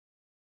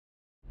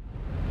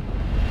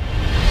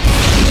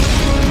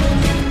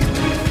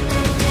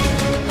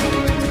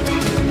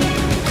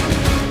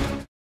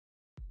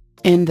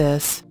In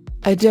this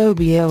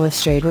Adobe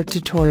Illustrator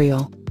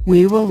tutorial,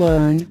 we will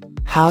learn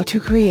how to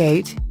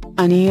create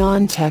a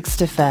neon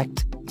text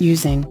effect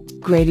using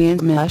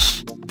gradient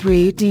mesh,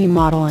 3D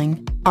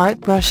modeling,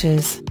 art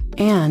brushes,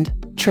 and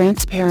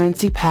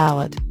transparency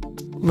palette.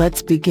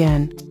 Let's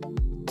begin.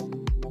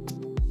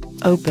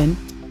 Open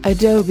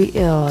Adobe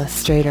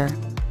Illustrator.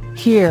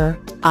 Here,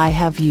 I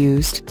have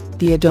used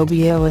the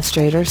Adobe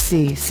Illustrator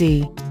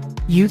CC.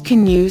 You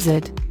can use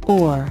it,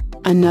 or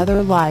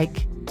another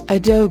like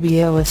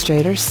Adobe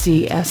Illustrator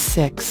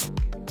CS6.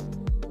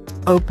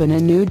 Open a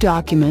new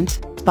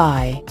document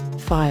by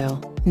File,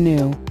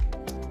 New.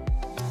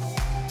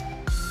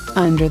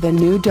 Under the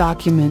New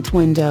Document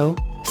window,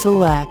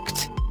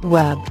 select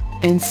Web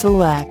and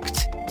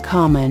select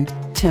Common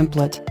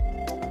Template.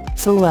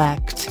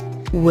 Select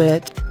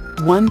Width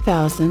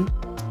 1000,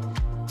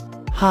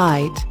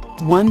 Height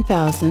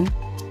 1000,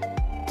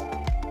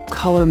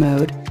 Color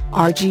Mode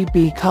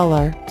RGB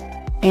Color,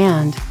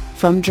 and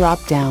from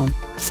drop-down,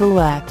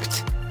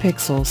 select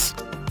Pixels,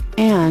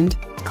 and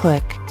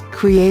click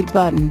Create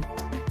button.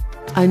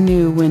 A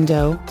new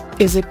window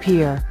is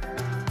appear.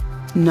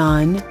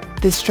 None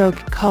the stroke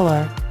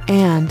color,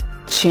 and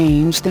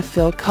change the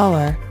fill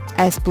color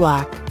as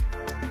black.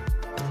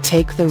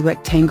 Take the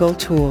rectangle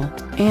tool,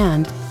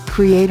 and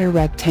create a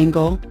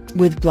rectangle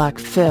with black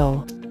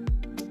fill.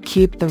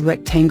 Keep the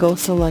rectangle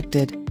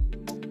selected.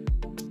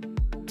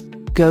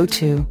 Go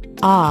to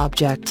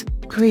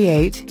Object,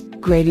 Create,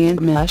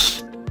 Gradient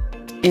Mesh.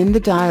 In the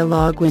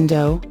dialog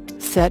window,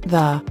 set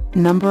the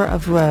number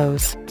of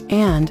rows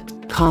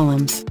and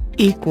columns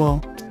equal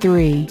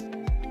 3.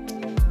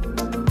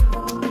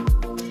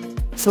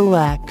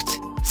 Select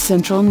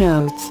central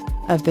nodes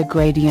of the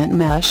gradient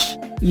mesh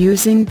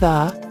using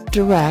the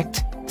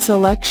Direct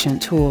Selection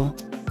tool.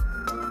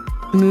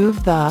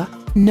 Move the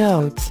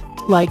nodes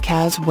like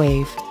as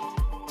wave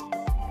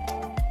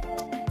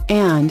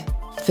and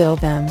fill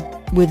them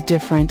with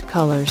different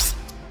colors.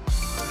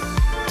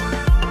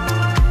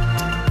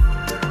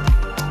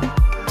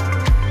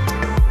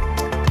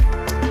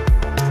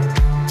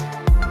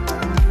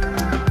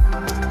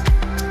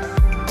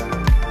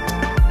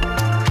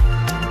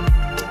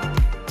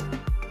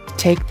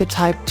 Take the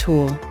Type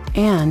tool,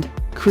 and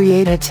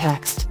create a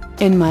text.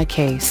 In my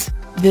case,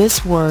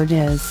 this word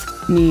is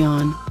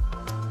neon.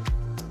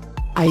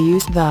 I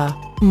use the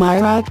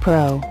Mira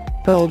Pro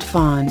bold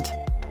font.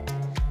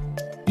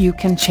 You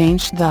can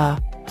change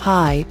the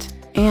height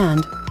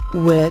and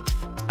width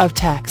of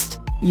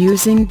text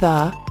using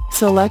the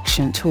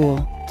Selection tool.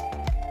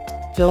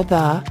 Fill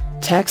the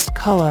text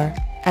color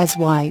as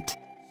white.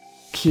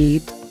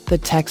 Keep the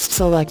text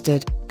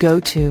selected. Go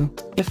to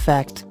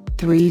Effect,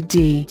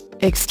 3D,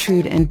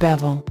 Extrude and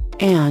Bevel,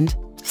 and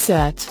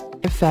set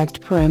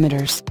effect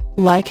parameters,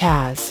 like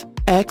as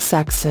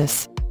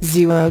X-axis,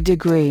 0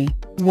 degree,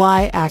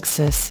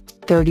 Y-axis,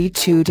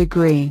 32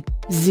 degree,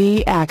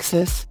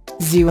 Z-axis,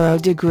 0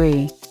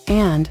 degree,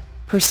 and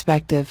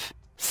perspective,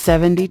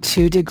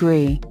 72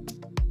 degree.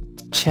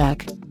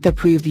 Check the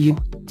preview,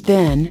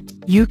 then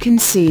you can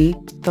see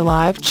the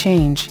live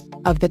change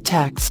of the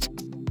text.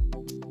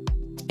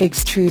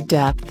 Extrude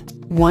depth,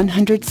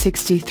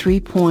 163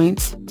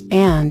 points,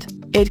 and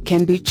it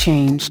can be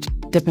changed,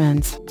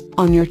 depends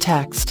on your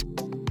text.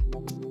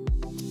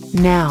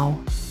 Now,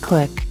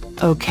 click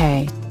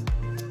OK.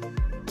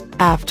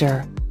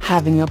 After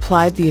having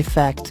applied the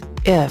effect,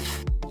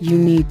 if you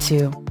need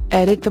to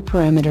edit the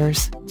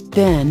parameters,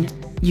 then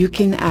you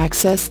can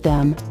access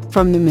them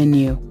from the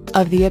menu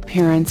of the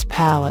Appearance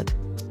palette.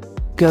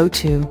 Go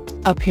to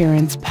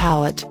Appearance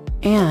palette,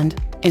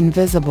 and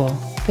Invisible,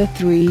 the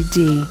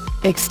 3D,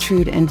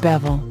 Extrude and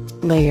Bevel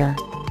layer.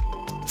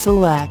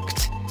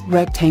 Select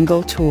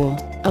Rectangle tool,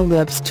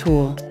 Ellipse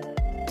tool.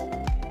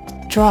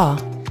 Draw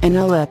an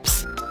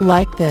ellipse,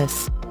 like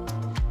this.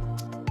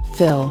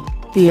 Fill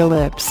the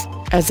ellipse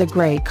as a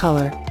gray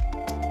color.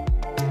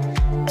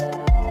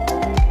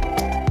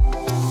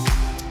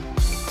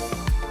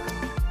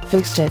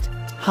 Fixed it,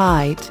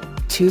 height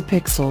 2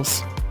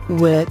 pixels,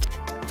 width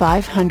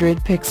 500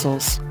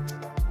 pixels.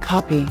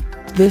 Copy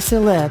this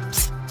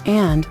ellipse,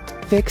 and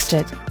fixed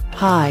it,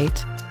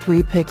 height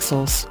 3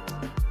 pixels.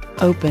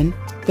 Open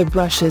the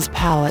Brushes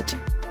palette,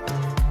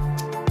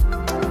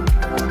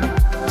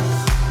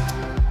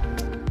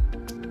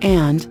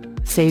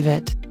 and save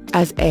it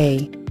as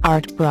a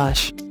art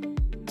brush.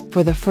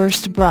 For the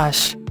first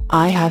brush,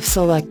 I have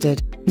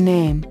selected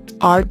Name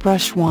Art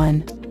Brush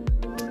 1.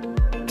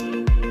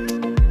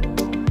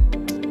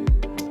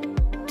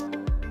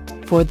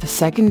 For the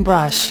second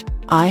brush,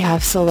 I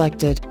have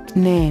selected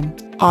Name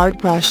Art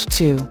Brush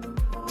 2.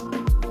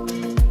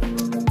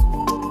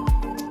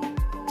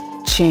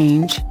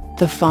 Change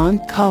the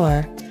font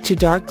color to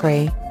dark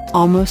gray,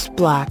 almost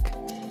black,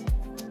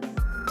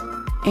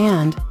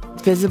 and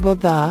visible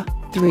the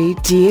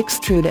 3D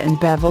Extrude and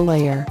Bevel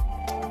layer.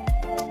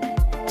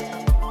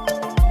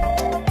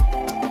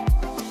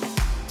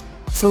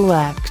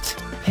 Select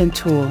Pen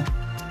tool,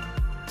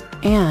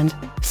 and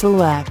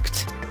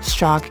select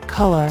Stroke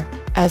color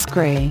as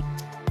gray.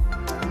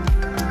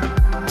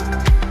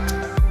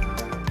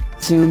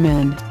 Zoom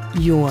in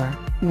your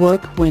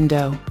work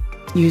window.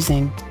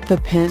 Using the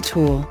pen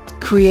tool,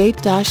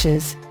 create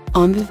dashes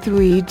on the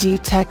 3D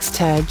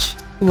text edge,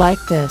 like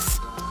this.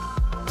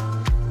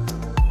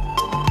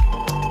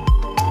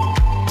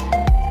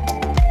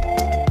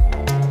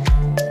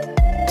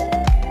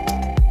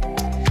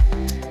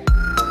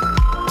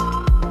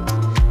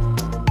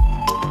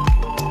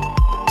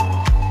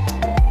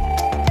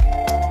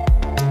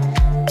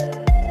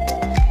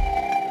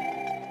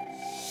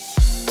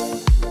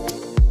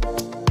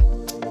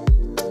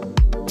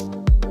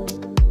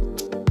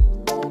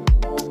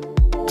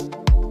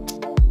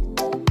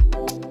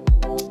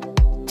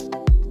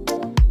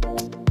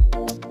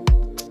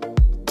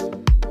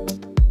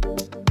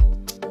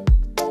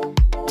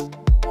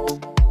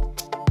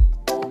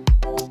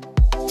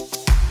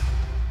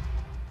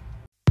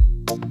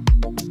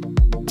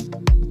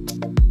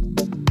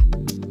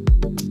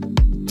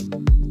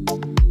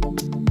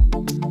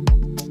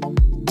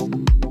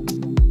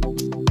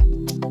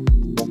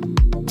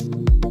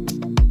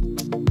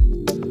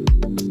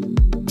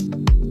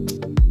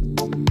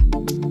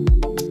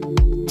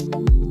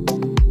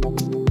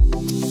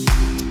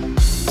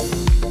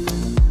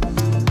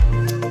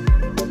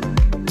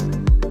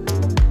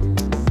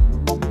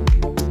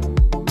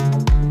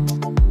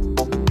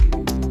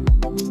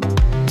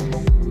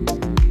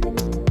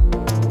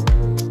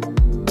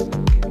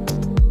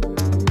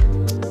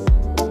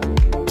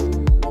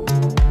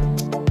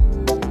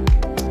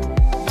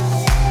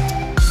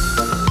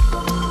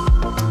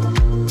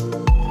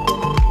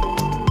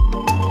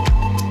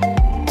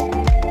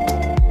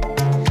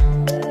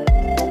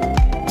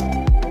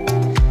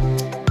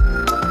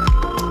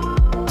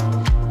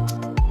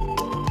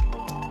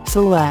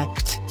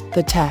 Select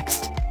the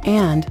text,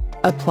 and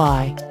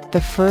apply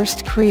the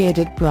first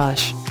created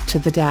brush to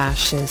the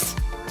dashes.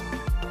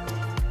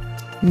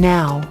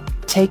 Now,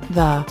 take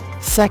the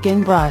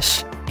second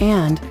brush,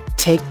 and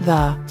take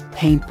the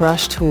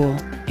paintbrush tool,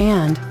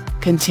 and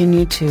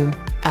continue to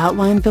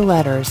outline the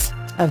letters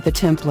of the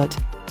template.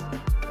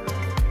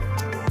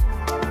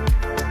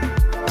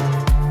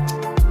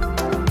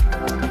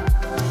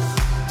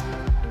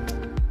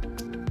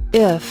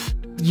 If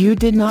you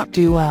did not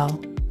do well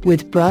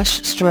with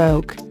brush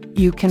stroke,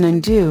 you can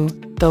undo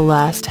the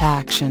last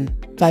action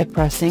by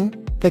pressing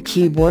the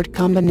keyboard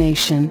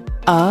combination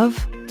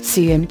of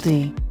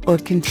Ctrl or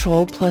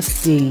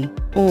Ctrl+Z,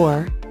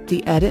 or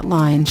the edit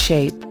line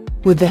shape,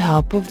 with the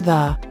help of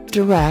the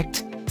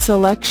direct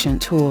selection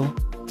tool.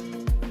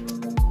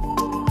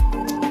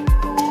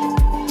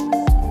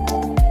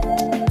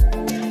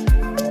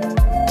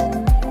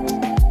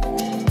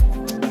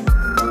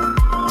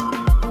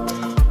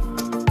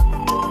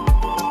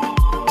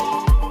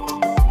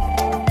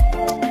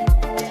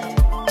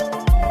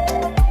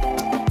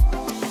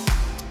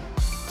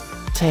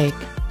 Take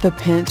the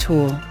pen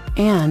tool,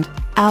 and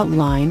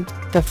outline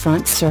the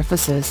front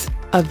surfaces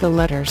of the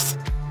letters.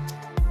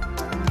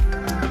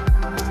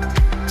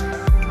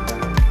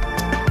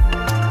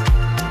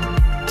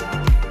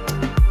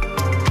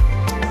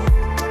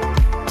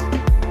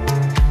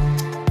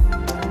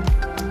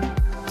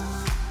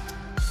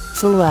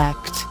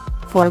 Select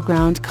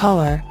foreground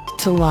color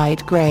to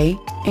light gray,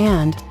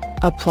 and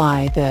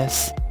apply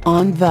this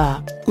on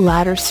the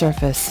latter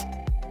surface.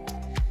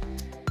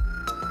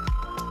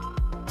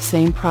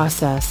 Same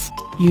process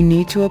you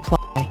need to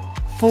apply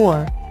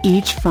for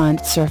each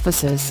front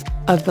surfaces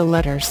of the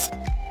letters.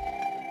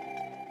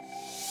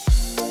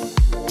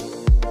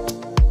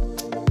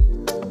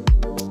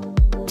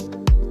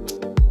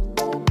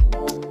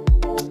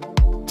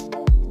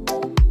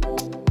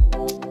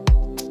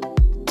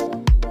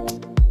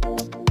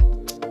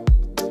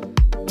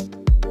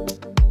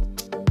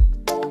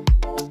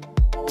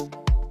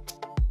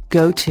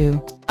 Go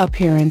to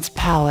Appearance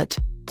Palette.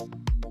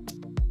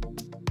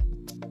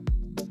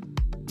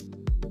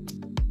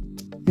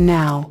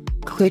 Now,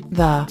 click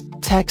the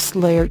text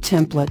layer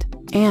template,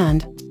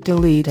 and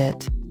delete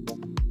it.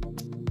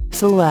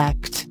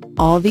 Select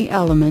all the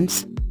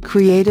elements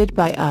created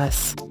by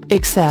us,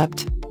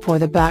 except for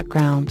the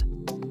background.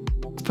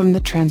 From the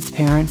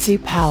Transparency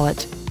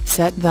palette,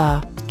 set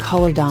the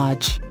Color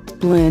Dodge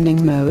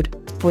blending mode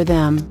for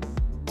them.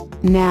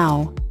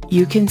 Now,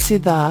 you can see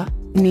the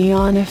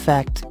neon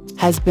effect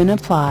has been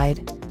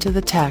applied to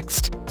the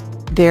text.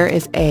 There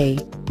is a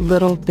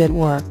little bit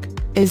work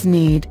is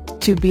need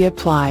to be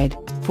applied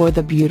for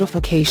the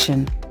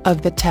beautification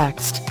of the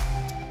text.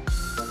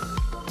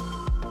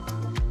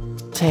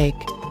 Take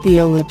the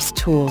ellipse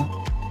tool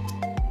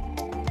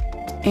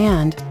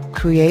and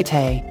create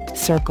a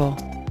circle.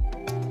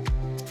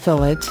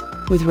 Fill it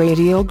with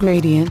radial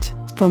gradient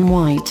from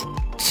white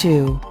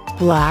to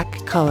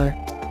black color.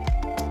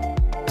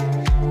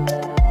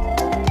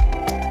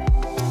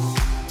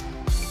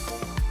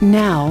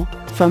 Now,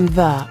 from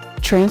the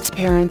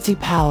Transparency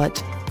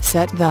palette,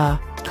 set the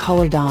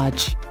Color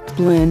Dodge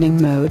blending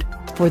mode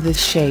for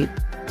this shape.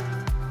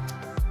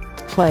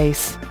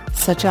 Place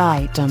such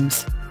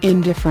items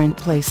in different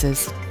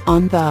places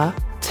on the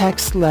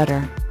text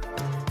letter.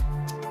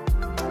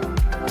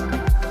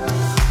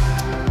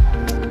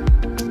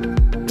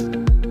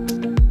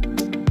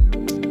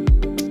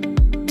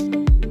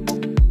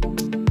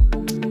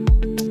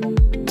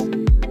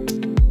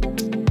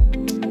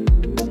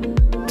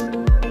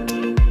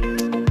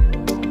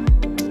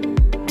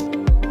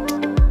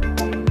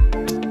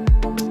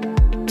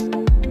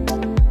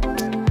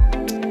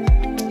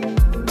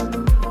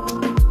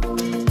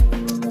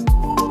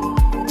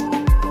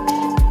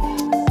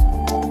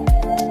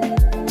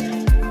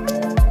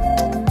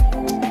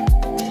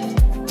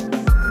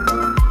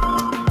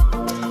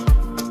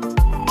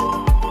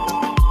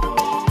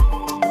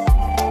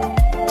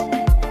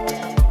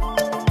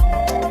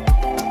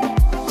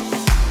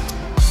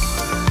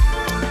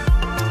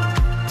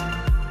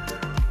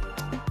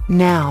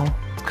 Now,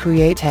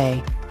 create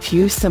a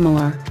few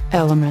similar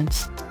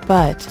elements,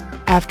 but,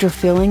 after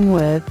filling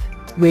with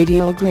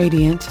radial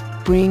gradient,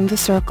 bring the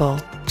circle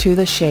to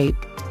the shape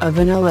of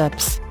an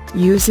ellipse,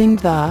 using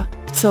the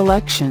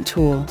selection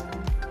tool.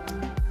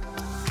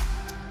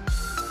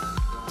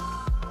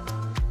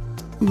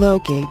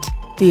 Locate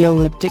the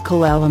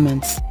elliptical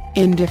elements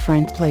in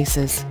different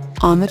places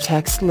on the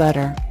text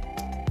letter.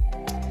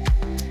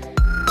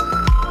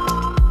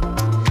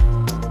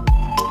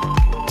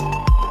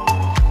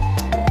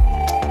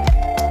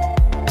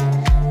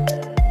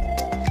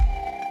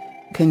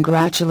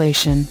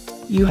 Congratulations,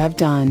 you have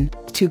done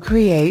to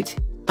create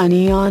a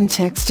neon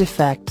text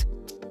effect.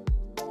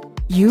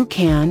 You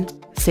can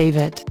save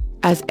it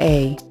as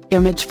a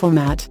image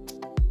format